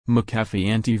mcafee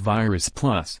Antivirus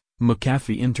Plus,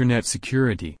 mcafee Internet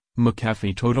Security,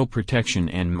 mcafee Total Protection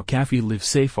and mcafee Live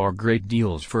Safe are great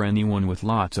deals for anyone with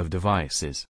lots of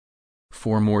devices.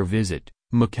 For more visit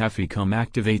mcafee.com.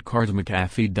 Activate card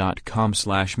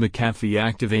mcafee.com/mcafee.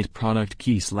 Activate product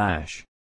key /